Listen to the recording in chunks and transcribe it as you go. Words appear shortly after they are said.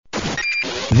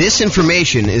This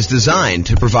information is designed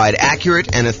to provide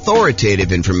accurate and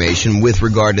authoritative information with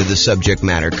regard to the subject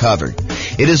matter covered.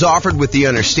 It is offered with the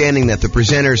understanding that the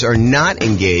presenters are not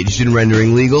engaged in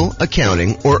rendering legal,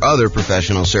 accounting, or other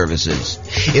professional services.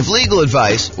 If legal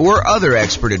advice or other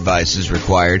expert advice is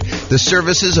required, the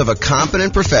services of a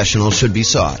competent professional should be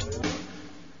sought.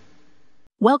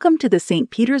 Welcome to the St.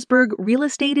 Petersburg Real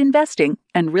Estate Investing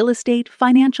and Real Estate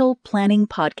Financial Planning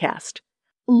Podcast.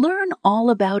 Learn all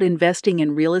about investing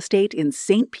in real estate in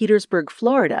St. Petersburg,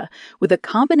 Florida, with a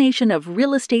combination of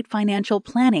real estate financial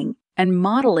planning and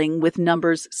modeling with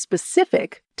numbers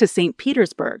specific to St.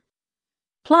 Petersburg.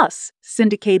 Plus,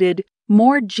 syndicated,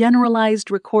 more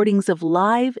generalized recordings of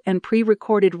live and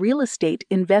pre-recorded real estate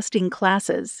investing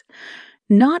classes,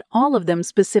 not all of them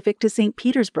specific to St.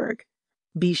 Petersburg.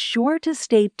 Be sure to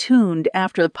stay tuned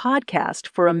after the podcast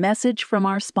for a message from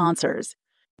our sponsors.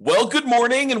 Well, good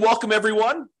morning and welcome,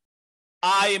 everyone.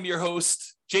 I am your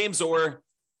host, James Orr,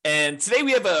 and today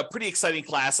we have a pretty exciting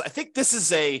class. I think this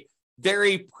is a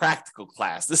very practical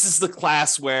class. This is the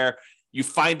class where you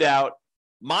find out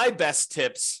my best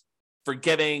tips for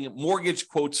getting mortgage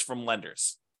quotes from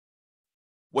lenders.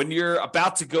 When you're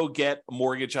about to go get a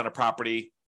mortgage on a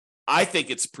property, I think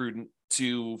it's prudent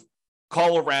to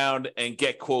call around and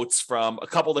get quotes from a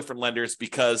couple different lenders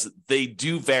because they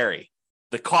do vary.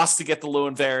 The cost to get the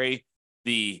loan vary.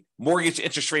 The mortgage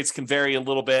interest rates can vary a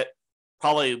little bit,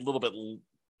 probably a little bit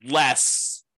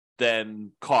less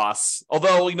than costs.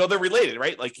 Although, they're related,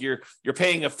 right? Like you're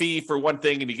paying a fee for one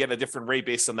thing and you get a different rate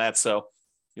based on that. So,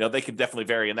 they can definitely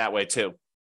vary in that way too.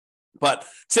 But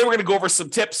today we're going to go over some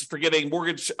tips for getting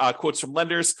mortgage quotes from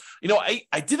lenders.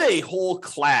 I did a whole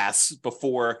class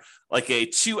before, like a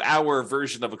 2-hour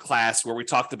version of a class where we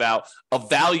talked about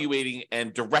evaluating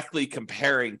and directly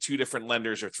comparing 2 different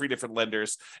lenders or 3 different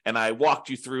lenders. And I walked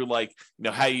you through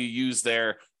how you use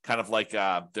their kind of like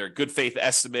their good faith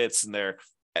estimates and their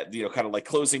kind of like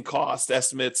closing cost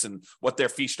estimates and what their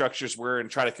fee structures were and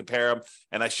try to compare them.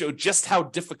 And I showed just how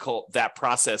difficult that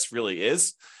process really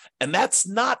is. And that's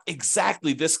not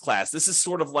exactly this class. This is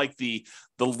sort of like the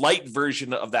light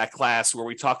version of that class where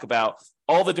we talk about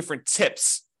all the different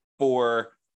tips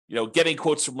for, getting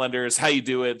quotes from lenders, how you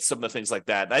do it, some of the things like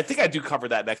that. And I think I do cover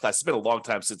that in that class. It's been a long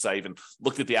time since I even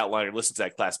looked at the outline or listened to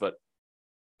that class, but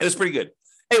it was pretty good.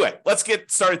 Anyway, let's get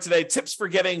started today. Tips for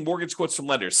getting mortgage quotes from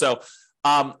lenders. So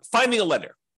finding a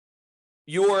lender.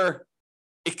 Your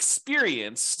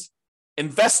experienced,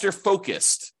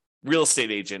 investor-focused real estate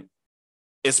agent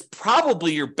is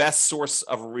probably your best source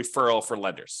of a referral for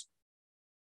lenders.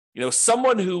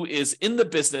 Someone who is in the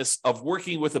business of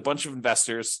working with a bunch of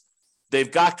investors,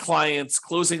 they've got clients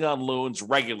closing on loans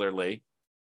regularly.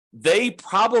 They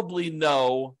probably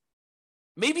know,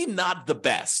 maybe not the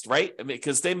best, right?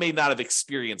 Because they may not have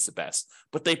experienced the best,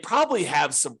 but they probably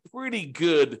have some pretty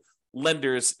good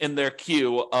lenders in their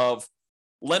queue of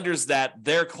lenders that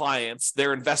their clients,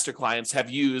 their investor clients have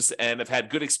used and have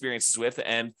had good experiences with.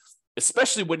 And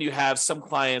especially when you have some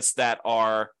clients that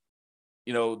are,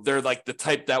 they're like the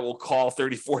type that will call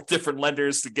 34 different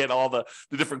lenders to get all the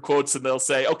different quotes. And they'll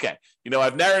say, okay,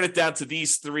 I've narrowed it down to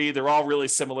these 3. They're all really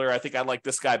similar. I think I like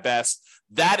this guy best.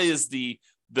 That is the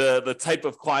type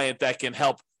of client that can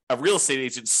help a real estate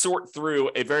agent sort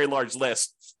through a very large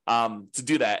list to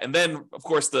do that. And then, of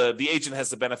course, the agent has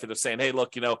the benefit of saying, hey,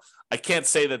 look, I can't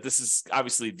say that this is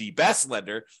obviously the best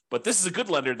lender, but this is a good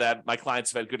lender that my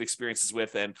clients have had good experiences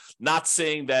with, and not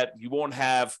saying that you won't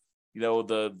have,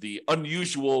 the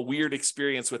unusual, weird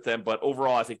experience with them, but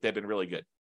overall, I think they've been really good.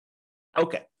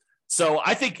 Okay. So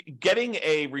I think getting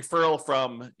a referral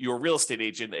from your real estate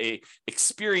agent, a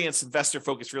experienced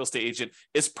investor-focused real estate agent,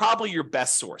 is probably your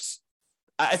best source.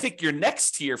 I think your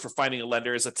next tier for finding a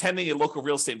lender is attending a local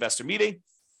real estate investor meeting,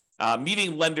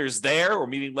 meeting lenders there or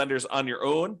meeting lenders on your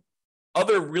own,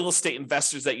 other real estate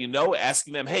investors that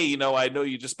asking them, hey, I know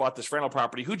you just bought this rental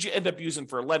property. Who'd you end up using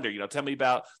for a lender? Tell me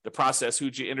about the process.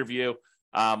 Who'd you interview?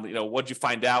 What'd you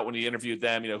find out when you interviewed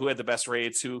them? Who had the best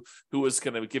rates? Who was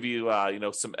going to give you,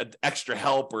 some extra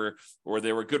help or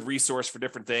they were a good resource for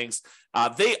different things.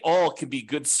 They all can be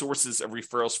good sources of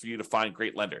referrals for you to find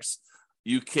great lenders.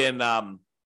 You can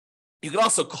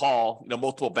also call,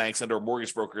 multiple banks and or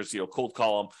mortgage brokers, cold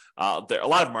call them. A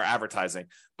lot of them are advertising,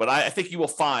 but I think you will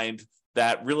find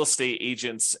that real estate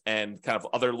agents and kind of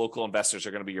other local investors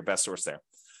are going to be your best source there.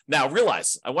 Now,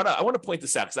 realize, I want to point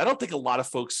this out because I don't think a lot of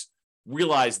folks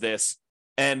realize this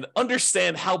and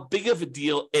understand how big of a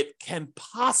deal it can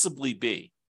possibly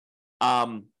be.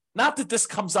 Not that this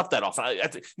comes up that often.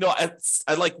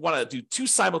 I want to do 2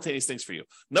 simultaneous things for you.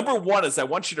 Number one is I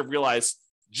want you to realize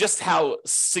just how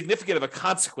significant of a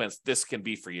consequence this can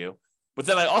be for you. But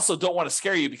then I also don't want to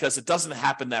scare you because it doesn't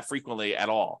happen that frequently at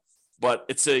all. But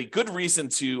it's a good reason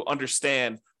to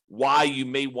understand why you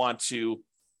may want to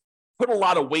put a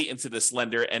lot of weight into this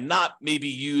lender and not maybe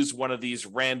use one of these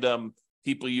random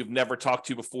people you've never talked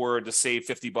to before to save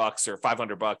 $50 or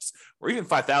 $500 or even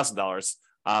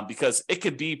 $5,000. Because it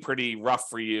could be pretty rough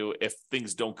for you if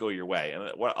things don't go your way.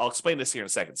 And I'll explain this here in a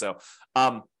second. So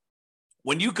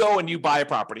when you go and you buy a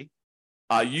property,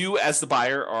 you as the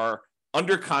buyer are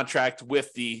under contract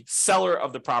with the seller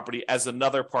of the property as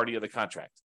another party of the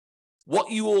contract.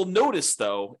 What you will notice,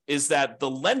 though, is that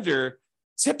the lender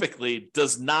typically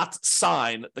does not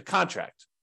sign the contract.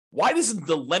 Why doesn't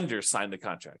the lender sign the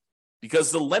contract?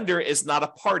 Because the lender is not a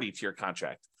party to your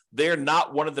contract. They're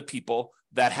not one of the people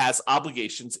that has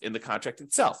obligations in the contract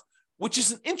itself, which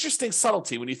is an interesting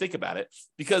subtlety when you think about it,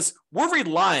 because we're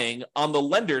relying on the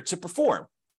lender to perform,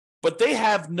 but they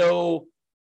have no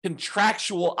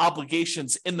contractual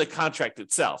obligations in the contract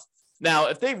itself. Now,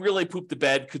 if they really poop the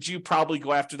bed, could you probably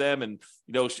go after them? And,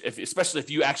 especially if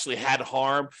you actually had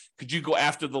harm, could you go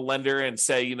after the lender and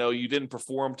say, you didn't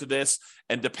perform to this?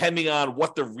 And depending on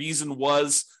what the reason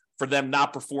was for them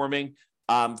not performing,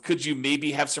 could you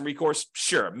maybe have some recourse?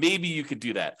 Sure, maybe you could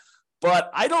do that.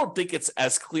 But I don't think it's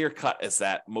as clear-cut as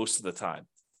that most of the time.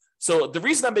 So the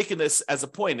reason I'm making this as a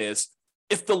point is,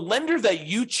 if the lender that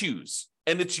you choose,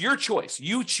 and it's your choice,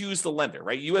 you choose the lender,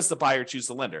 right? You as the buyer choose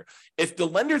the lender. If the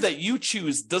lender that you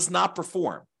choose does not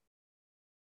perform,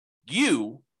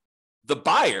 you, the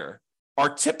buyer,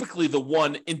 are typically the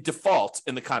one in default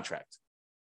in the contract.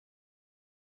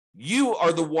 You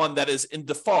are the one that is in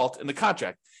default in the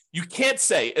contract. You can't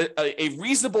say a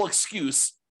reasonable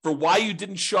excuse for why you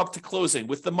didn't show up to closing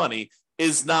with the money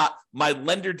is not my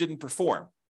lender didn't perform,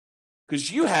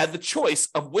 because you had the choice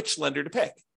of which lender to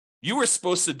pick. You were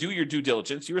supposed to do your due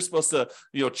diligence. You were supposed to,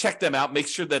 check them out, make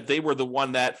sure that they were the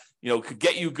one that, could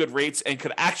get you good rates and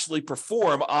could actually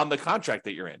perform on the contract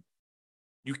that you're in.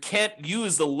 You can't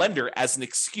use the lender as an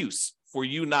excuse for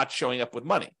you not showing up with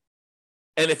money.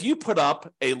 And if you put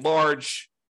up a large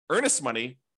earnest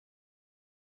money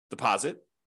deposit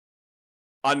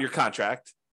on your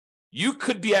contract, you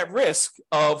could be at risk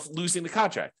of losing the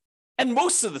contract. And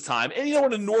most of the time, and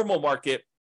in a normal market,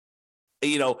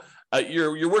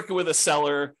 you're working with a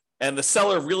seller and the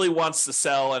seller really wants to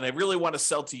sell and they really want to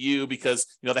sell to you because,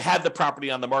 they had the property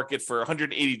on the market for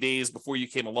 180 days before you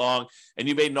came along and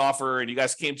you made an offer and you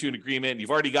guys came to an agreement and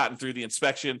you've already gotten through the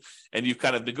inspection and you've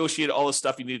kind of negotiated all the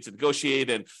stuff you needed to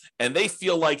negotiate. And they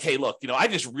feel like, hey, look, I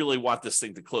just really want this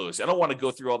thing to close. I don't want to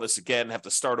go through all this again and have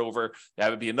to start over.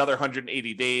 That would be another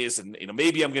 180 days. And,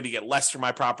 maybe I'm going to get less for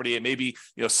my property. And maybe,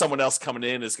 someone else coming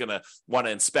in is going to want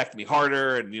to inspect me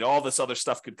harder. And, all this other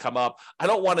stuff could come up. I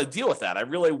don't want to deal with that. I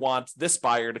really want this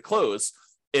buyer to close.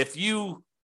 If you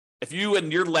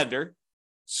and your lender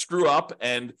screw up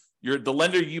and the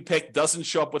lender you pick doesn't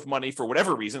show up with money for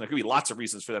whatever reason, there could be lots of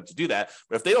reasons for them to do that,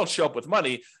 but if they don't show up with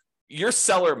money, your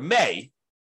seller may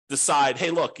decide, hey,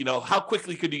 look, how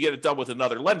quickly could you get it done with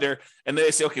another lender? And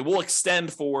they say, okay, we'll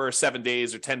extend for 7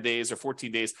 days or 10 days or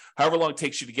 14 days, however long it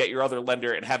takes you to get your other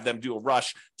lender and have them do a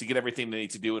rush to get everything they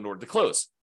need to do in order to close.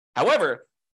 However,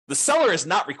 the seller is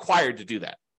not required to do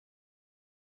that.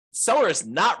 Seller is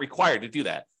not required to do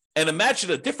that. And imagine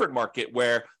a different market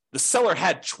where the seller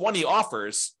had 20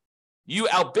 offers, you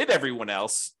outbid everyone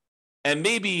else, and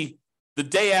maybe the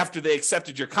day after they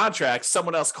accepted your contract,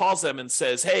 someone else calls them and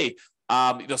says, hey,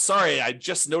 sorry, I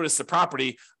just noticed the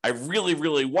property. I really,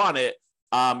 really want it.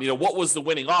 What was the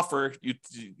winning offer?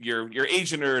 Your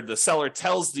agent or the seller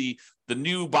tells the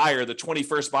new buyer, the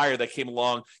 21st buyer that came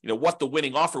along, what the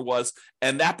winning offer was.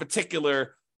 And that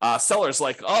particular seller's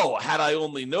like, oh, had I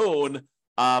only known,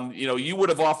 you would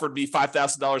have offered me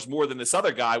 $5,000 more than this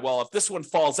other guy. Well, if this one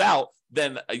falls out,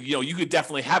 then, you could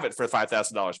definitely have it for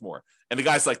 $5,000 more. And the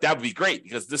guy's like, that would be great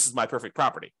because this is my perfect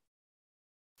property.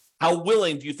 How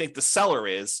willing do you think the seller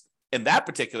is in that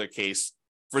particular case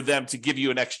for them to give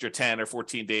you an extra 10 or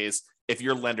 14 days if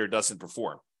your lender doesn't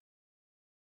perform?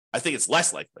 I think it's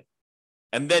less likely.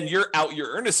 And then you're out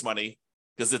your earnest money,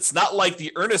 because it's not like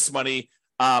the earnest money,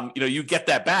 you get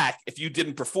that back if you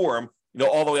didn't perform,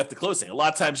 all the way up to closing. A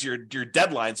lot of times your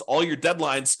deadlines, all your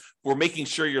deadlines for making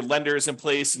sure your lender is in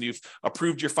place and you've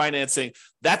approved your financing,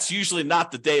 that's usually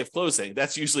not the day of closing.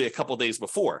 That's usually a couple of days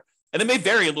before. And it may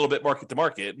vary a little bit market to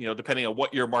market, depending on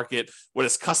what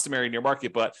is customary in your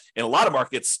market. But in a lot of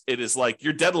markets, it is like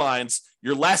your deadlines,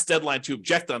 your last deadline to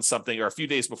object on something are a few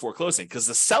days before closing, because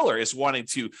the seller is wanting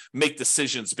to make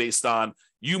decisions based on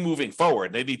you moving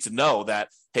forward. They need to know that,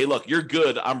 hey, look, you're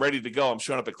good. I'm ready to go. I'm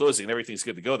showing up at closing and everything's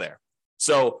good to go there.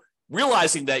 So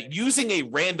realizing that using a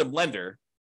random lender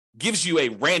gives you a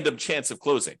random chance of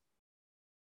closing.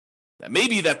 Now,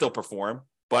 maybe that they'll perform,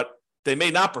 but they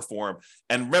may not perform.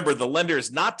 And remember, the lender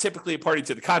is not typically a party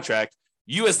to the contract.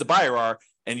 You as the buyer are,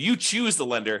 and you choose the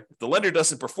lender. If the lender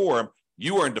doesn't perform,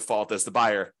 you are in default as the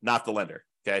buyer, not the lender.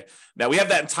 Okay. Now we have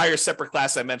that entire separate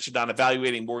class I mentioned on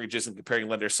evaluating mortgages and comparing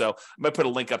lenders. So I'm going to put a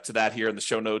link up to that here in the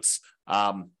show notes,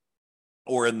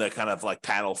 or in the kind of like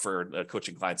panel for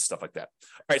coaching clients, stuff like that.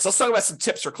 All right. So let's talk about some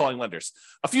tips for calling lenders.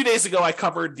 A few days ago, I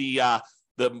covered the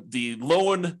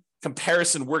loan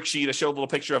comparison worksheet. I showed a little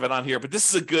picture of it on here, but this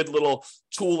is a good little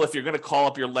tool if you're going to call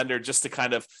up your lender just to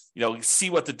kind of, see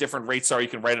what the different rates are. You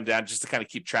can write them down just to kind of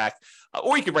keep track,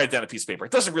 or you can write it down on a piece of paper.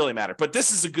 It doesn't really matter, but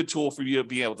this is a good tool for you to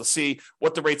be able to see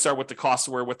what the rates are, what the costs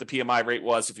were, what the PMI rate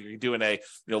was, if you're doing a,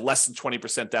 less than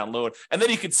 20% down loan, and then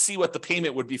you can see what the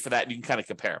payment would be for that. And you can kind of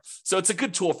compare. So it's a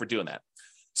good tool for doing that.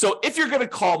 So if you're going to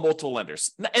call multiple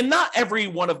lenders, and not every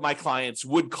one of my clients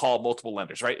would call multiple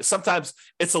lenders, right? Sometimes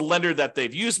it's a lender that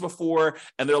they've used before,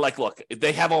 and they're like, look,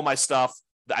 they have all my stuff.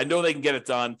 I know they can get it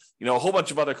done. A whole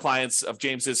bunch of other clients of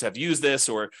James's have used this,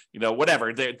 or,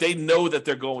 whatever. They know that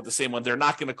they're going with the same one. They're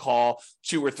not going to call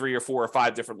 2 or 3 or 4 or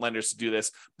 5 different lenders to do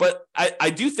this. But I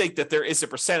do think that there is a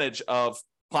percentage of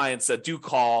clients that do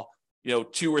call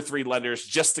 2 or 3 lenders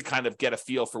just to kind of get a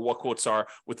feel for what quotes are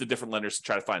with the different lenders to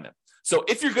try to find them. So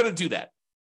if you're going to do that,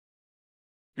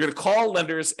 you're going to call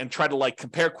lenders and try to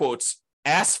compare quotes,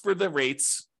 ask for the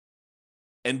rates,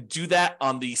 and do that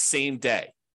on the same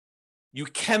day. You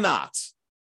cannot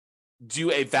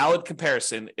do a valid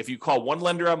comparison if you call one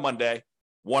lender on Monday,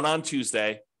 one on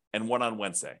Tuesday, and one on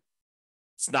Wednesday.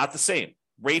 It's not the same.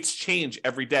 Rates change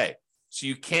every day. So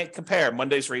you can't compare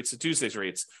Monday's rates to Tuesday's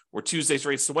rates, or Tuesday's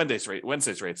rates to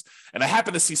Wednesday's rates. And I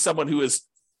happen to see someone who is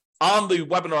on the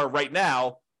webinar right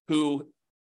now who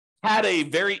had a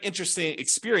very interesting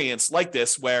experience like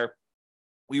this, where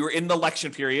we were in the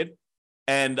election period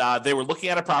and they were looking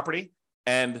at a property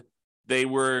and they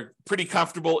were pretty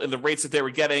comfortable in the rates that they were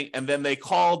getting. And then they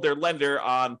called their lender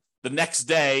on the next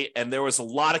day, and there was a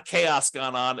lot of chaos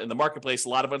going on in the marketplace, a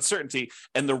lot of uncertainty,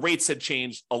 and the rates had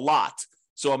changed a lot.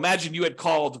 So imagine you had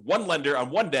called one lender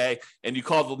on one day and you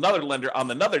called another lender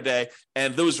on another day,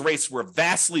 and those rates were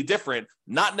vastly different,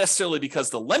 not necessarily because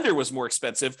the lender was more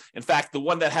expensive. In fact, the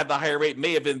one that had the higher rate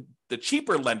may have been the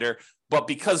cheaper lender, but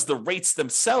because the rates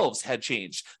themselves had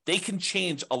changed. They can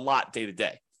change a lot day to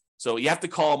day. So you have to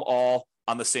call them all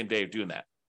on the same day of doing that.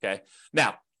 Okay.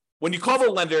 Now, when you call the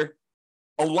lender,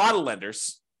 a lot of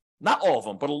lenders, not all of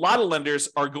them, but a lot of lenders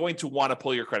are going to want to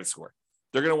pull your credit score.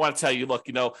 They're going to want to tell you, look,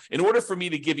 in order for me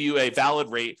to give you a valid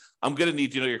rate, I'm going to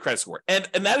need to know your credit score. And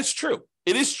that is true.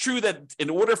 It is true that in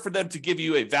order for them to give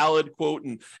you a valid quote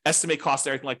and estimate cost,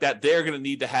 everything like that, they're going to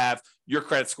need to have your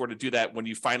credit score to do that when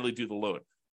you finally do the loan.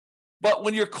 But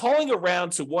when you're calling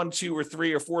around to 1, 2, or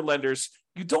 3 or 4 lenders,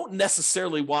 you don't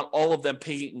necessarily want all of them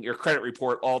paying your credit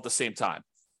report all at the same time.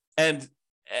 And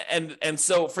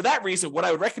so for that reason, what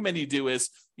I would recommend you do is,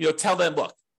 tell them,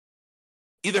 look,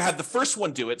 either have the first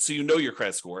one do it so you know your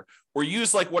credit score, or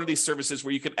use one of these services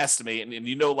where you can estimate and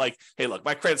hey, look,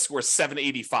 my credit score is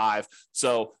 785.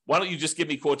 So why don't you just give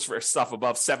me quotes for stuff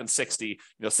above 760?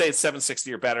 Say it's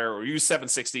 760 or better, or use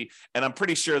 760. And I'm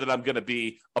pretty sure that I'm going to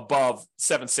be above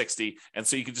 760. And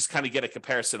so you can just kind of get a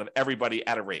comparison of everybody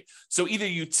at a rate. So either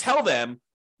you tell them,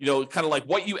 kind of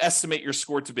what you estimate your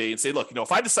score to be, and say, look,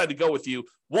 if I decide to go with you,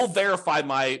 we'll verify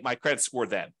my credit score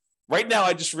then. Right now,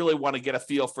 I just really want to get a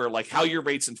feel for how your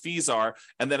rates and fees are.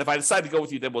 And then if I decide to go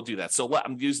with you, then we'll do that. So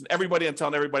I'm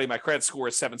telling everybody my credit score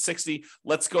is 760.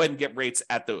 Let's go ahead and get rates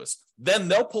at those. Then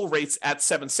they'll pull rates at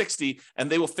 760, and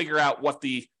they will figure out what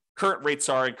the current rates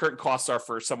are and current costs are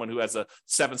for someone who has a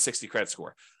 760 credit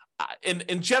score.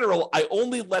 In general, I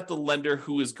only let the lender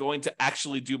who is going to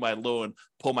actually do my loan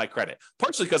pull my credit,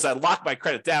 partially because I lock my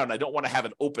credit down. I don't want to have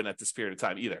it open at this period of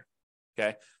time either.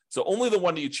 Okay. So only the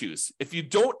one that you choose. If you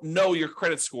don't know your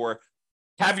credit score,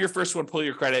 have your first one pull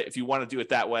your credit if you want to do it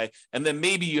that way. And then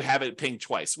maybe you have it pinged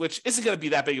twice, which isn't going to be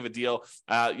that big of a deal.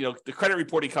 The credit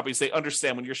reporting companies, they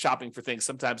understand when you're shopping for things,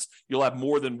 sometimes you'll have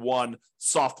more than one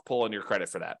soft pull on your credit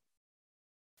for that.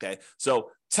 Okay.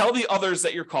 So tell the others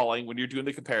that you're calling when you're doing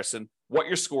the comparison what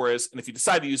your score is. And if you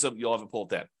decide to use them, you'll have it pulled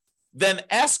then. Then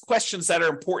ask questions that are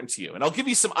important to you. And I'll give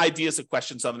you some ideas of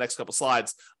questions on the next couple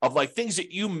slides of things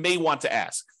that you may want to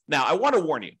ask. Now, I want to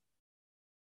warn you.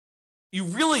 You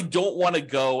really don't want to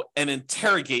go and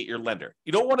interrogate your lender.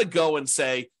 You don't want to go and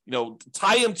say,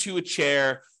 tie him to a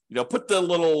chair, put the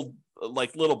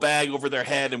little bag over their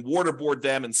head and waterboard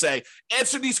them and say,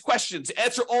 answer these questions,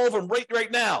 answer all of them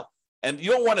right now. And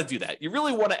you don't want to do that. You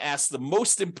really want to ask the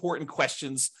most important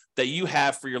questions that you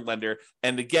have for your lender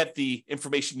and to get the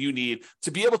information you need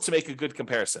to be able to make a good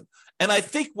comparison. And I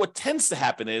think what tends to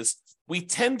happen is we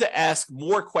tend to ask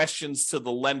more questions to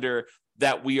the lender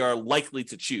that we are likely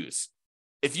to choose.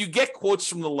 If you get quotes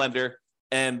from the lender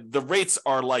and the rates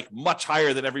are like much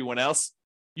higher than everyone else,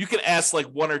 you can ask like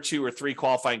 1 or 2 or 3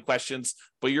 qualifying questions,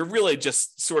 but you're really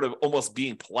just sort of almost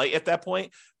being polite at that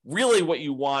point. Really what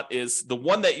you want is the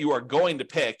one that you are going to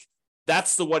pick.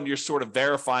 That's the one you're sort of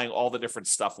verifying all the different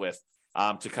stuff with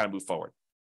to kind of move forward.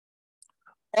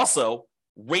 Also,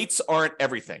 rates aren't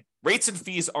everything. Rates and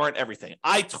fees aren't everything.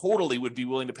 I totally would be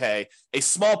willing to pay a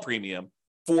small premium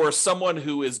for someone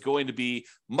who is going to be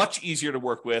much easier to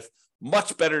work with,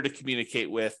 much better to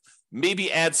communicate with,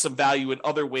 maybe add some value in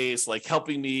other ways, like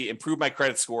helping me improve my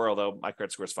credit score, although my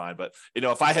credit score is fine. But,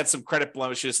 if I had some credit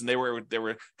blemishes and they were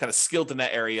kind of skilled in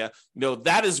that area,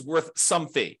 that is worth some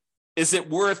fee. Is it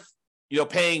worth,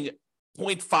 paying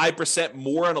 0.5%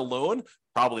 more on a loan?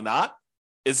 Probably not.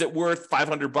 Is it worth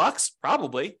 $500?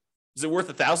 Probably. Is it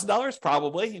worth $1,000?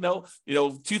 Probably.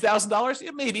 $2,000?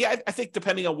 Yeah, maybe. I think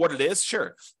depending on what it is,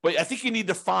 sure. But I think you need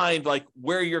to find like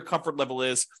where your comfort level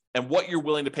is and what you're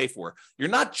willing to pay for. You're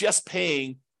not just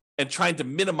paying and trying to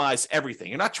minimize everything.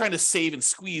 You're not trying to save and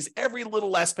squeeze every little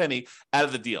last penny out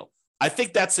of the deal. I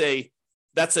think that's a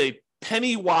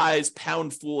penny wise,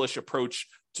 pound foolish approach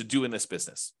to doing this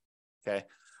business. Okay.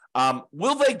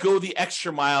 Will they go the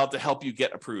extra mile to help you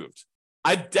get approved?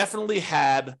 I've definitely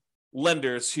had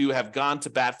lenders who have gone to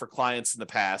bat for clients in the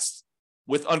past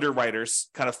with underwriters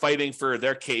kind of fighting for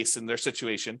their case and their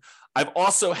situation. I've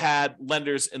also had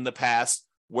lenders in the past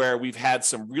where we've had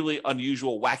some really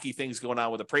unusual, wacky things going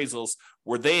on with appraisals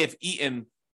where they have eaten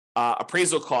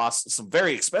appraisal costs, some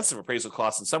very expensive appraisal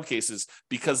costs in some cases,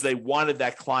 because they wanted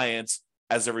that client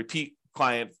as a repeat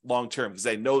client long-term because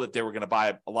they know that they were going to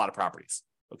buy a lot of properties.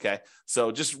 Okay.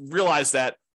 So just realize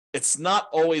that it's not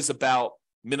always about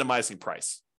minimizing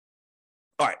price.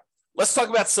 All right, let's talk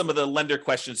about some of the lender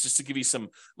questions just to give you some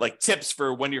like tips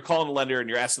for when you're calling a lender and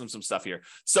you're asking them some stuff here.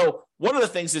 So one of the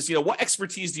things is, what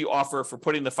expertise do you offer for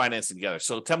putting the financing together?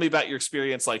 So tell me about your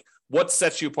experience, like what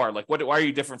sets you apart? Like why are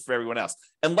you different from everyone else?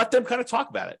 And let them kind of talk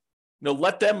about it.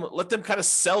 Let them kind of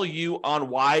sell you on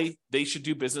why they should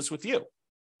do business with you.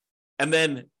 And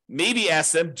then maybe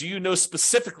ask them, do you know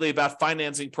specifically about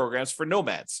financing programs for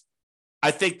nomads?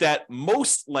 I think that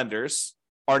most lenders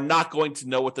are not going to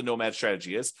know what the nomad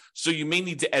strategy is. So you may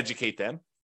need to educate them.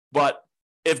 But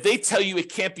if they tell you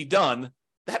it can't be done,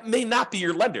 that may not be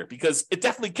your lender because it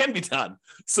definitely can be done.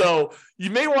 So you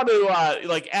may want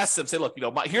to ask them, say, look,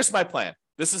 here's my plan.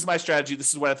 This is my strategy.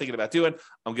 This is what I'm thinking about doing.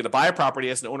 I'm going to buy a property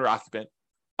as an owner occupant.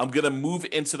 I'm going to move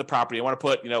into the property. I want to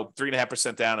put,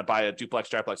 3.5% down and buy a duplex,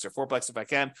 triplex, or fourplex if I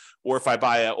can. Or if I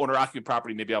buy an owner occupant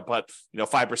property, maybe I'll put,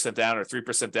 5% down or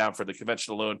 3% down for the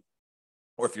conventional loan.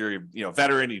 Or if you're, a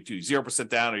veteran, you do 0%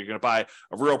 down, or you're going to buy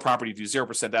a rural property, you do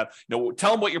 0% down.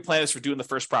 Tell them what your plan is for doing the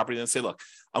first property, and then say, look,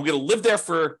 I'm going to live there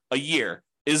for a year.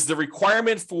 Is the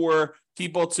requirement for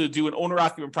people to do an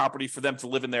owner-occupant property for them to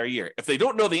live in there a year? If they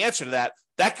don't know the answer to that,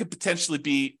 that could potentially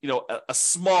be, a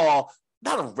small,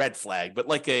 not a red flag, but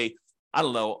like a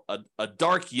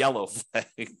dark yellow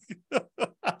flag.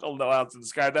 I don't know how to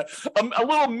describe that. A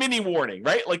little mini warning,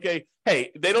 right? Like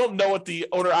hey, they don't know what the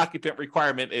owner-occupant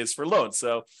requirement is for loans,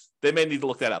 so they may need to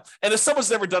look that up. And if someone's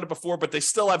never done it before, but they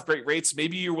still have great rates,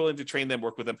 maybe you're willing to train them,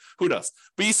 work with them. Who knows?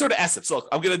 But you sort of ask them, so look,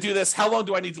 I'm going to do this. How long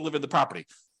do I need to live in the property?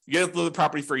 You get to live in the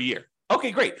property for a year.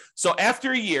 Okay, great. So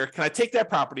after a year, can I take that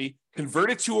property, convert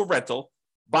it to a rental,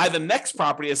 buy the next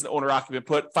property as an owner-occupant,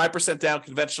 put 5% down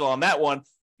conventional on that one,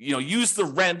 use the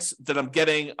rent that I'm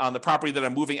getting on the property that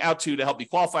I'm moving out to help me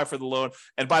qualify for the loan,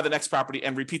 and buy the next property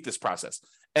and repeat this process.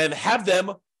 And have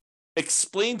them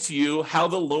explain to you how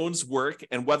the loans work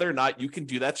and whether or not you can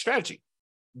do that strategy.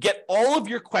 Get all of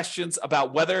your questions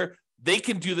about whether they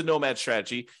can do the nomad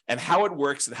strategy and how it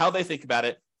works and how they think about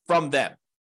it from them.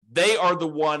 They are the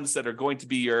ones that are going to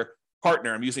be your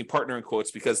partner. I'm using partner in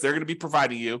quotes because they're going to be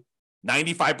providing you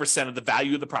 95% of the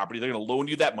value of the property. They're going to loan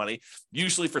you that money,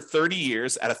 usually for 30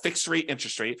 years at a fixed rate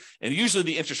interest rate. And usually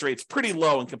the interest rate's pretty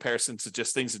low in comparison to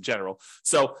just things in general.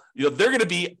 So, they're going to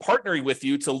be partnering with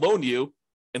you to loan you,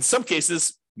 in some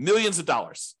cases, millions of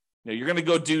dollars. You're going to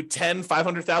go do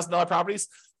 $500,000 properties.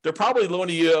 They're probably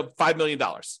loaning you $5 million.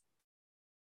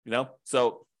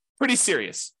 So pretty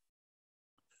serious.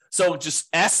 So just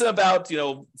ask them about,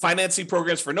 financing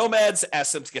programs for nomads,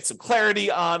 ask them to get some clarity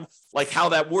on like how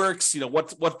that works,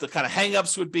 what the kind of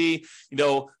hangups would be,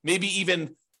 maybe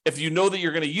even if you know that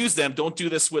you're going to use them, don't do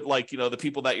this with the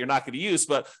people that you're not going to use.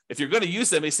 But if you're going to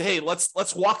use them, they say, hey,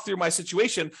 let's walk through my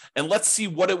situation and let's see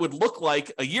what it would look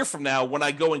like a year from now when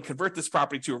I go and convert this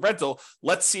property to a rental.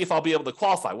 Let's see if I'll be able to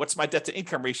qualify. What's my debt to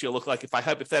income ratio look like if I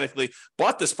hypothetically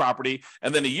bought this property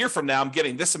and then a year from now I'm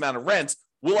getting this amount of rent?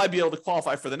 Will I be able to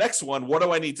qualify for the next one? What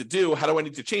do I need to do? How do I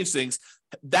need to change things?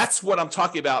 That's what I'm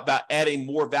talking about adding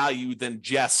more value than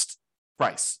just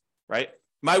price, right?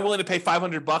 Am I willing to pay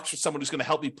 $500 for someone who's going to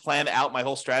help me plan out my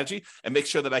whole strategy and make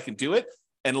sure that I can do it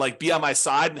and be on my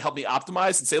side and help me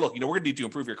optimize and say, look, we're going to need to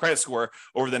improve your credit score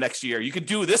over the next year. You can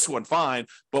do this one fine,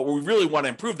 but we really want to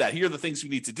improve that. Here are the things we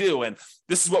need to do. And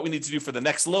this is what we need to do for the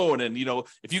next loan. And,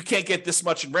 if you can't get this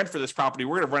much in rent for this property,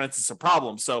 we're going to run into some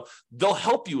problems. So they'll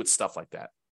help you with stuff like that.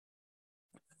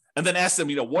 And then ask them,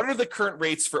 what are the current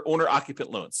rates for owner occupant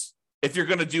loans? If you're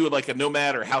going to do a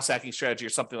nomad or house hacking strategy or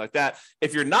something like that.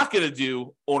 If you're not going to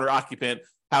do owner occupant,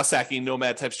 house hacking,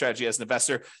 nomad type strategy as an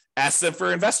investor, ask them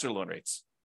for investor loan rates.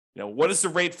 What is the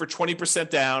rate for 20%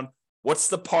 down? What's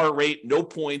the par rate? No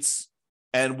points.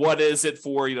 And what is it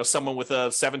for, someone with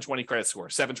a 720 credit score,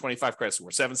 725 credit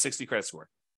score, 760 credit score?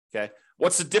 Okay.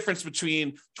 What's the difference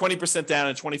between 20% down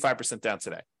and 25% down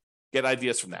today? Get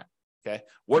ideas from that. Okay.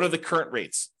 What are the current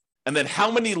rates? And then how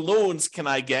many loans can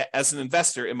I get as an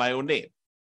investor in my own name?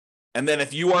 And then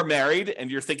if you are married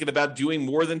and you're thinking about doing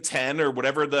more than 10 or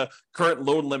whatever the current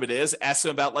loan limit is, ask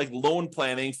them about loan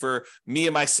planning for me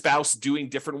and my spouse doing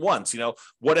different ones.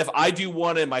 What if I do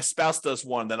one and my spouse does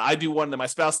one, then I do one and my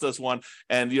spouse does one?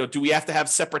 And, do we have to have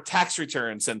separate tax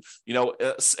returns? And,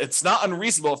 it's not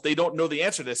unreasonable if they don't know the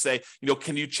answer to say,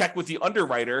 can you check with the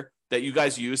underwriter that you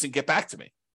guys use and get back to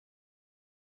me?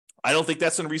 I don't think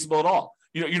that's unreasonable at all.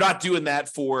 You're not doing that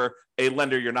for a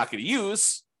lender you're not going to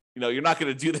use. You're not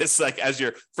going to do this as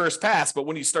your first pass, but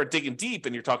when you start digging deep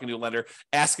and you're talking to a lender,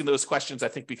 asking those questions, I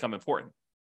think, become important.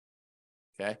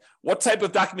 Okay. What type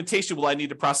of documentation will I need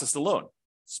to process the loan?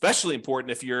 Especially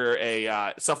important if you're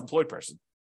a self-employed person,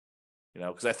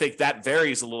 because I think that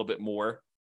varies a little bit more,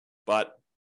 but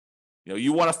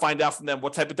you want to find out from them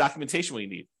what type of documentation will you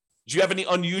need. Did you have any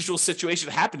unusual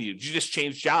situation happen to you? Did you just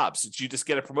change jobs? Did you just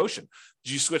get a promotion?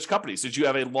 Did you switch companies? Did you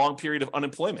have a long period of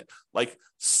unemployment?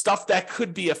 Stuff that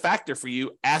could be a factor for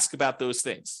you, ask about those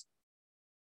things.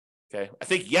 Okay. I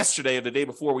think yesterday or the day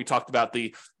before we talked about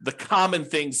the common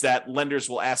things that lenders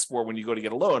will ask for when you go to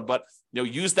get a loan, but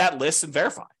use that list and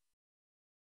verify.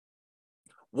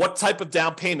 What type of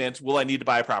down payment will I need to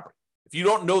buy a property? If you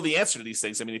don't know the answer to these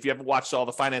things, if you haven't watched all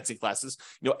the financing classes,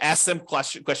 ask them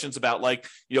questions about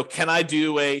can I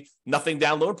do a nothing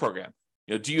down loan program?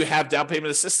 Do you have down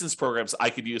payment assistance programs I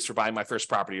could use for buying my first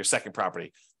property or second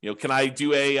property? Can I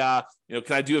do a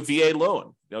VA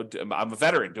loan? I'm a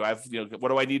veteran. Do I have, what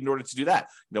do I need in order to do that?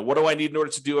 What do I need in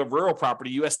order to do a rural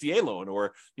property USDA loan?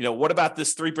 Or, what about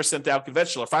this 3% down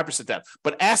conventional or 5% down?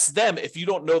 But ask them, if you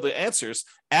don't know the answers,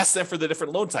 ask them for the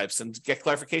different loan types and get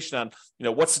clarification on,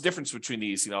 what's the difference between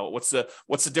these? What's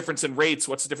the difference in rates?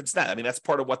 What's the difference in that? That's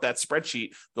part of what that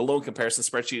spreadsheet, the loan comparison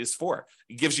spreadsheet, is for.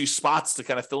 It gives you spots to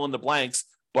kind of fill in the blanks,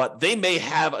 but they may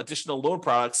have additional loan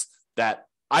products that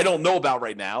I don't know about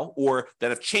right now, or that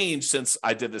have changed since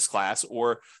I did this class,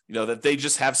 or, that they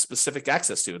just have specific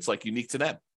access to. It's unique to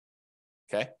them.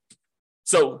 Okay.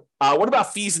 So what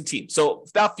about fees and team? So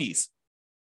about fees,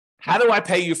 how do I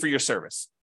pay you for your service?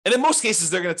 And in most cases,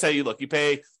 they're going to tell you, look, you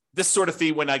pay this sort of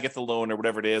fee when I get the loan or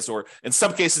whatever it is, or in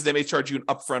some cases, they may charge you an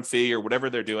upfront fee or whatever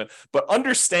they're doing, but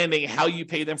understanding how you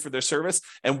pay them for their service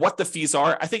and what the fees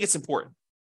are, I think it's important.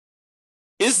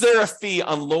 Is there a fee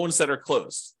on loans that are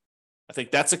closed? I think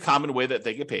that's a common way that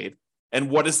they get paid. And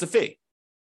what is the fee?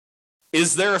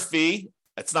 Is there a fee?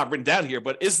 It's not written down here,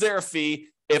 but is there a fee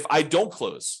if I don't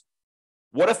close?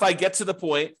 What if I get to the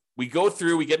point, we go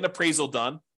through, we get an appraisal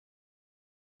done,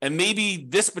 and maybe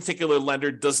this particular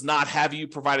lender does not have you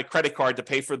provide a credit card to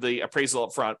pay for the appraisal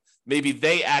up front. Maybe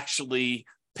they actually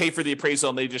pay for the appraisal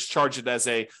and they just charge it as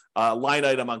a line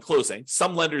item on closing.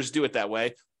 Some lenders do it that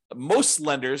way. Most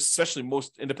lenders, especially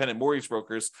most independent mortgage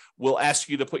brokers, will ask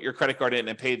you to put your credit card in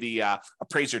and pay the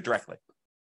appraiser directly.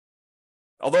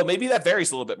 Although maybe that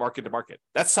varies a little bit market to market.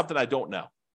 That's something I don't know.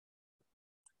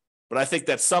 But I think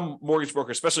that some mortgage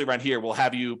brokers, especially around here, will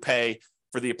have you pay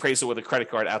for the appraisal with a credit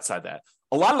card outside that.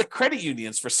 A lot of the credit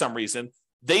unions, for some reason,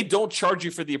 they don't charge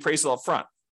you for the appraisal up front.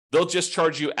 They'll just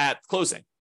charge you at closing.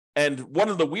 And one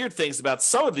of the weird things about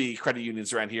some of the credit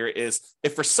unions around here is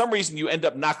if for some reason you end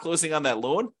up not closing on that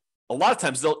loan, a lot of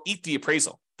times they'll eat the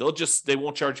appraisal. They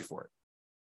won't charge you for it.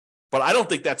 But I don't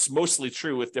think that's mostly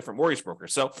true with different mortgage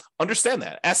brokers. So understand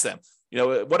that. Ask them,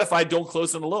 what if I don't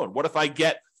close on the loan? What if I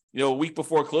get, a week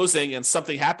before closing and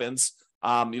something happens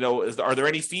Are there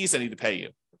any fees I need to pay you?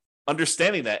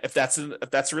 Understanding that if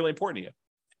that's really important to you.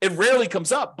 It rarely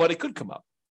comes up, but it could come up.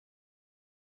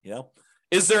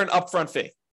 Is there an upfront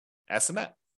fee? Ask them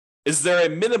that. Is there a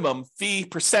minimum fee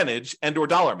percentage and or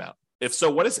dollar amount? If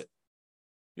so, what is it?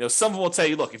 Some of them will tell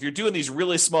you, look, if you're doing these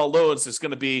really small loans, it's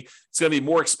going to be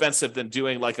more expensive than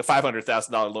doing like a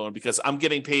 $500,000 loan because I'm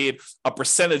getting paid a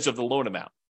percentage of the loan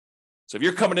amount. So if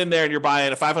you're coming in there and you're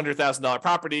buying a $500,000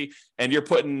 property and you're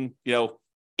putting,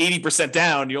 80%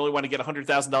 down, you only want to get a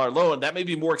 $100,000 loan, that may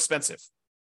be more expensive.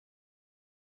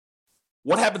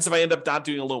 What happens if I end up not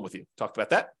doing a loan with you? Talked about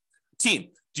that. Team,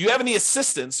 do you have any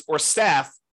assistants or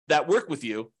staff that work with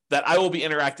you that I will be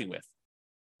interacting with?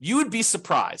 You would be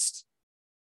surprised.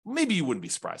 Maybe you wouldn't be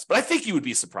surprised, but I think you would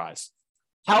be surprised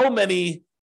how many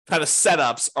kind of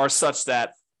setups are such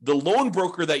that the loan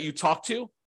broker that you talk to,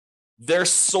 their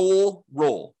sole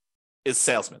role is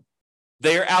salesman.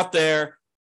 They are out there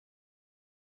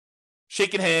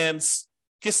shaking hands,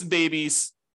 kissing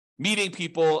babies, meeting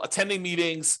people, attending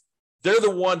meetings. They're the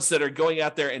ones that are going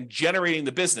out there and generating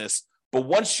the business. But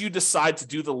once you decide to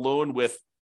do the loan with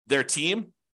their team,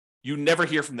 you never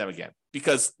hear from them again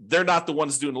because they're not the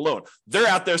ones doing the loan. They're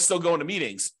out there still going to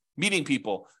meetings, meeting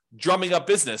people, drumming up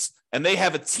business, and they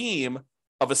have a team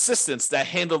of assistants that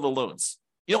handle the loans.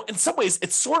 In some ways,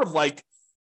 it's sort of like,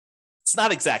 it's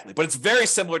not exactly, but it's very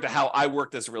similar to how I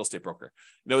worked as a real estate broker.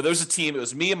 There was a team, it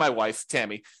was me and my wife,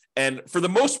 Tammy, and for the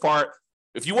most part,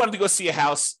 if you wanted to go see a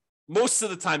house, most of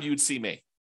the time you would see me.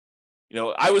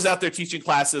 I was out there teaching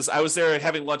classes. I was there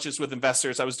having lunches with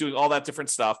investors. I was doing all that different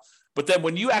stuff. But then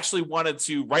when you actually wanted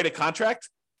to write a contract,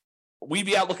 we'd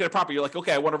be out looking at property. You're like,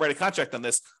 okay, I want to write a contract on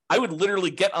this. I would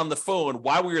literally get on the phone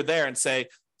while we were there and say,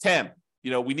 Tam,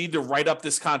 we need to write up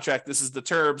this contract. This is the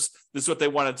terms. This is what they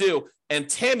want to do. And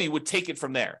Tammy would take it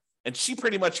from there. And she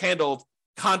pretty much handled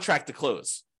contract to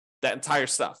close, that entire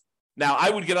stuff. Now, I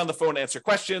would get on the phone, answer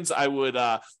questions. I would,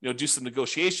 do some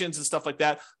negotiations and stuff like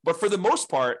that. But for the most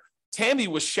part, Tammy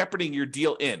was shepherding your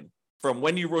deal in from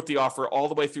when you wrote the offer all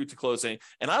the way through to closing,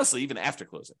 and honestly, even after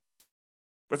closing.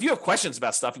 But if you have questions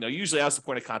about stuff, usually I was the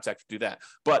point of contact to do that.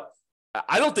 But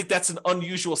I don't think that's an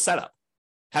unusual setup.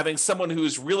 Having someone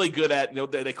who's really good at,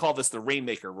 they call this the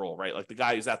rainmaker role, right? Like the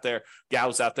guy who's out there, gal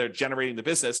who's out there generating the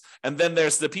business. And then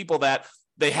there's the people that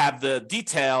they have the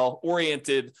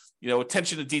detail-oriented,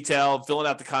 attention to detail, filling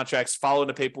out the contracts, following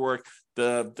the paperwork,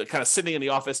 the kind of sitting in the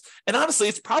office. And honestly,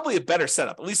 it's probably a better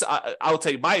setup. At least I'll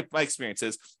tell you, my experience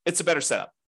is it's a better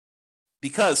setup.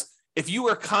 Because if you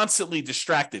are constantly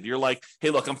distracted, you're like, hey,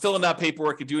 look, I'm filling out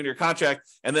paperwork and doing your contract.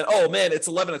 And then, oh man, it's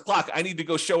 11 o'clock. I need to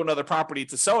go show another property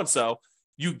to so-and-so.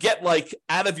 You get like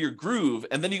out of your groove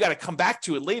and then you got to come back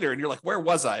to it later. And you're like, where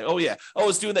was I? Oh yeah. Oh, I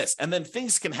was doing this. And then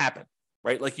things can happen.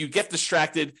 Right? Like you get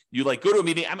distracted, you like go to a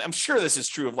meeting. I'm sure this is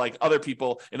true of like other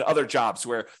people in other jobs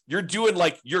where you're doing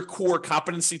like your core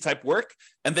competency type work.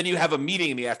 And then you have a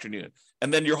meeting in the afternoon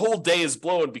and then your whole day is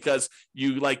blown because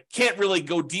you like can't really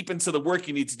go deep into the work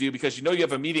you need to do because you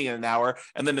have a meeting in an hour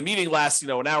and then the meeting lasts,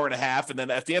 an hour and a half. And then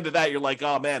at the end of that, you're like,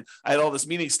 oh man, I had all this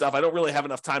meeting stuff. I don't really have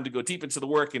enough time to go deep into the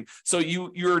work. And so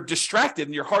you're distracted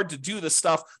and you're hard to do the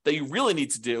stuff that you really need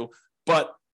to do.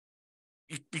 But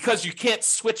because you can't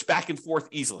switch back and forth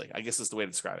easily, I guess is the way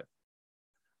to describe it.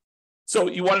 So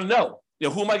you want to know,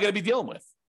 who am I going to be dealing with?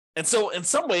 And so in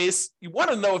some ways, you want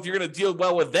to know if you're going to deal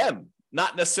well with them,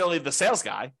 not necessarily the sales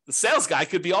guy. The sales guy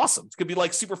could be awesome. It could be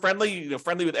like super friendly,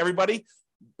 friendly with everybody,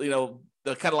 the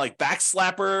kind of like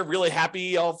backslapper, really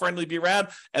happy, all friendly, be around.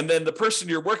 And then the person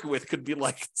you're working with could be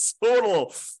like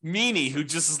total meanie who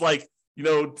just is like,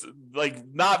 like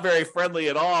not very friendly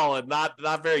at all and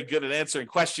not very good at answering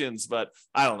questions. But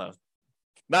I don't know.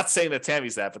 Not saying that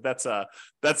Tammy's that, but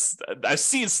that's I've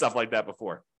seen stuff like that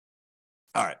before.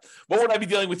 All right. What would I be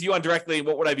dealing with you on directly? And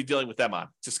what would I be dealing with them on?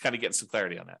 Just kind of getting some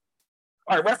clarity on that.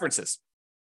 All right. References.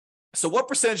 So what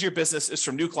percentage of your business is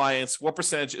from new clients? What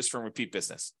percentage is from repeat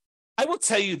business? I will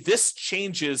tell you this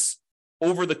changes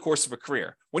over the course of a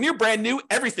career. When you're brand new,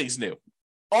 everything's new.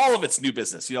 All of it's new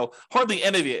business. Hardly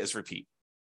any of it is repeat.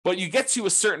 But you get to a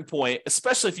certain point,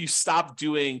 especially if you stop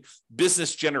doing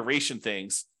business generation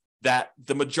things, that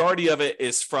the majority of it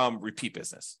is from repeat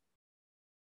business.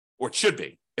 Or it should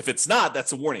be. If it's not,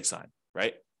 that's a warning sign,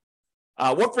 right?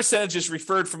 What percentage is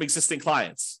referred from existing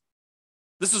clients?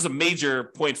 This was a major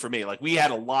point for me. Like we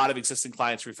had a lot of existing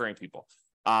clients referring people.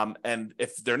 And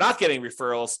if they're not getting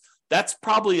referrals, that's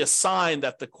probably a sign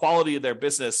that the quality of their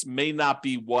business may not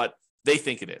be what they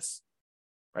think it is,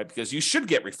 right? Because you should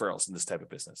get referrals in this type of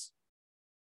business.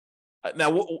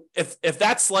 Now, if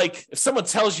that's like, if someone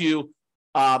tells you,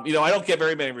 I don't get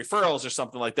very many referrals or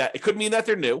something like that, it could mean that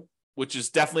they're new, which is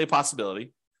definitely a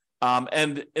possibility.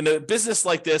 And in a business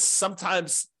like this,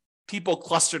 sometimes people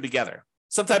cluster together.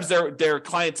 Sometimes their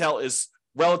clientele is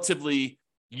relatively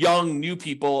young, new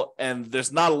people, and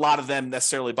there's not a lot of them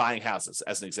necessarily buying houses,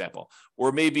 as an example.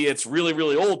 Or maybe it's really,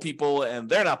 really old people and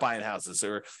they're not buying houses.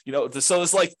 Or, so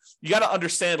it's like, you got to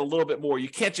understand a little bit more. You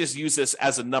can't just use this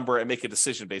as a number and make a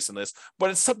decision based on this, but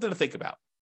it's something to think about.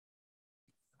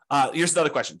 Here's another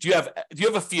question. Do you have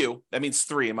a few, that means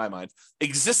 3 in my mind,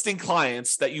 existing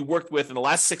clients that you worked with in the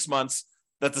last 6 months?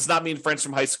 That does not mean friends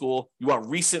from high school. You want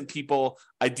recent people,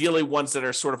 ideally ones that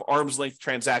are sort of arm's length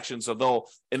transactions, although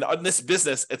in this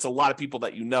business, it's a lot of people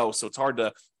that you know, so it's hard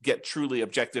to get truly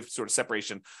objective sort of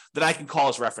separation that I can call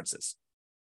as references.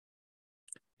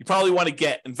 You probably want to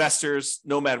get investors,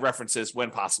 nomad references when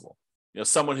possible.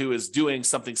 Someone who is doing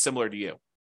something similar to you.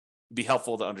 It'd be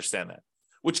helpful to understand that.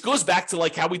 Which goes back to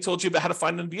like how we told you about how to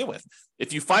find them to begin with.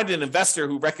 If you find an investor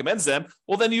who recommends them,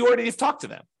 well, then you already have talked to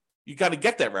them. You got to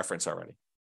get that reference already.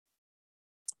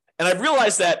 And I've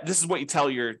realized that this is what you tell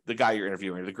the guy you're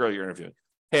interviewing, or the girl you're interviewing.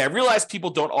 Hey, I realize people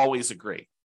don't always agree.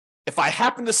 If I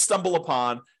happen to stumble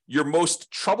upon your most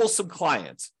troublesome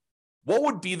client, what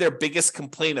would be their biggest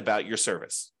complaint about your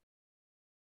service?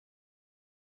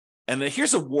 And then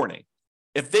here's a warning.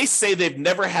 If they say they've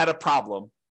never had a problem,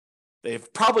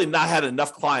 they've probably not had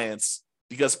enough clients,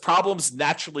 because problems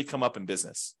naturally come up in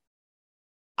business.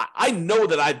 I know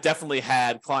that I've definitely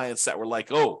had clients that were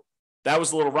like, oh, that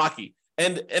was a little rocky.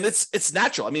 And it's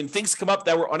natural. I mean, things come up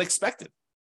that were unexpected.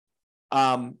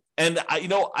 And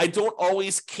I don't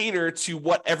always cater to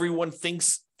what everyone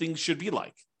thinks things should be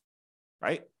like,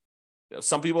 right?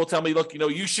 Some people tell me, look,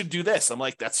 you should do this. I'm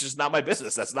like, that's just not my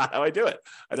business. That's not how I do it.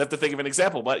 I'd have to think of an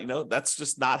example, but that's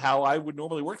just not how I would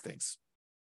normally work things.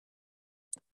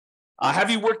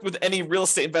 Have you worked with any real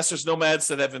estate investors, nomads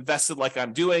that have invested like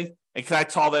I'm doing? And can I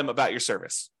tell them about your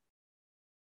service?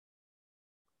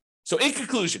 So in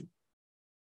conclusion,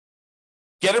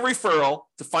 get a referral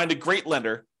to find a great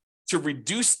lender to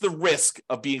reduce the risk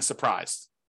of being surprised.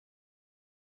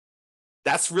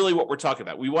 That's really what we're talking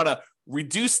about. We want to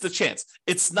reduce the chance.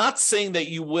 It's not saying that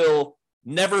you will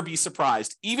never be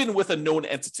surprised, even with a known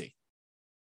entity,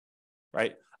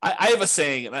 right? I have a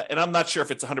saying, and I'm not sure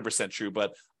if it's 100% true,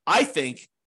 but I think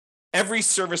every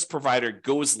service provider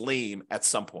goes lame at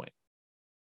some point.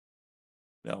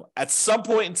 At some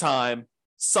point in time,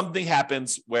 something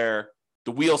happens where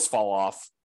the wheels fall off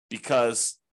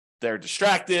because they're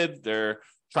distracted, they're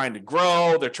trying to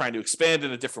grow, they're trying to expand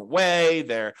in a different way,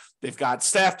 they've got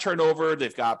staff turnover,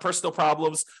 they've got personal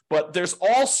problems, but there's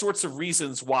all sorts of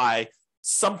reasons why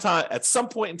at some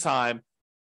point in time,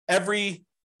 every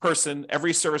person,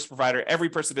 every service provider, every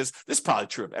person this is probably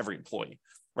true of every employee,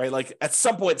 right? Like at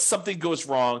some point, something goes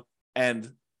wrong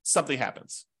and something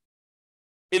happens.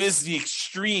 It is the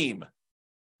extreme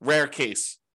rare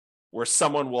case where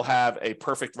someone will have a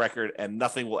perfect record and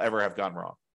nothing will ever have gone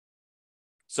wrong.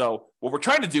 So what we're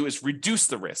trying to do is reduce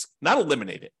the risk, not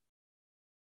eliminate it.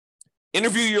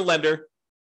 Interview your lender,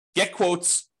 get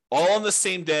quotes all on the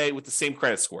same day with the same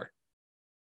credit score.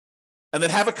 And then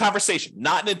have a conversation,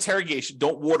 not an interrogation.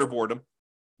 Don't waterboard them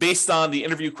based on the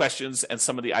interview questions and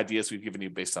some of the ideas we've given you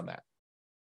based on that.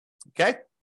 Okay?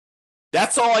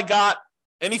 That's all I got.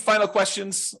 Any final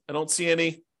questions? I don't see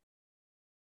any.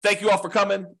 Thank you all for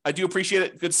coming. I do appreciate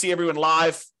it. Good to see everyone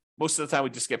live. Most of the time, we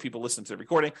just get people listening to the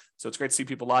recording, so it's great to see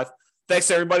people live.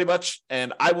 Thanks, everybody, much,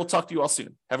 and I will talk to you all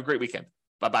soon. Have a great weekend.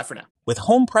 Bye-bye for now. With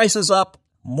home prices up,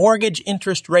 mortgage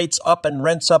interest rates up, and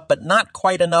rents up, but not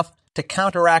quite enough to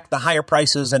counteract the higher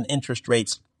prices and interest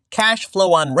rates, cash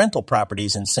flow on rental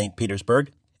properties in St.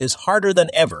 Petersburg is harder than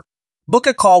ever. Book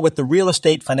a call with the Real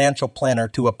Estate Financial Planner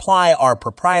to apply our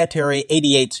proprietary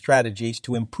 88 strategies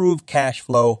to improve cash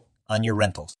flow on your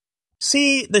rentals.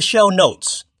 See the show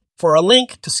notes for a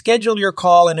link to schedule your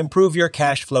call and improve your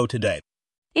cash flow today.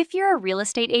 If you're a real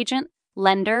estate agent,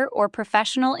 lender, or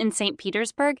professional in St.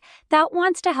 Petersburg that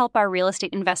wants to help our real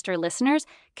estate investor listeners,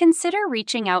 consider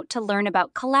reaching out to learn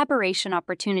about collaboration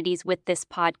opportunities with this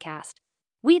podcast.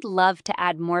 We'd love to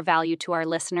add more value to our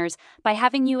listeners by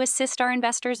having you assist our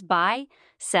investors buy,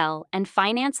 sell, and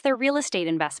finance their real estate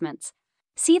investments.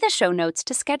 See the show notes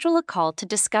to schedule a call to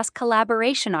discuss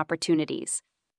collaboration opportunities.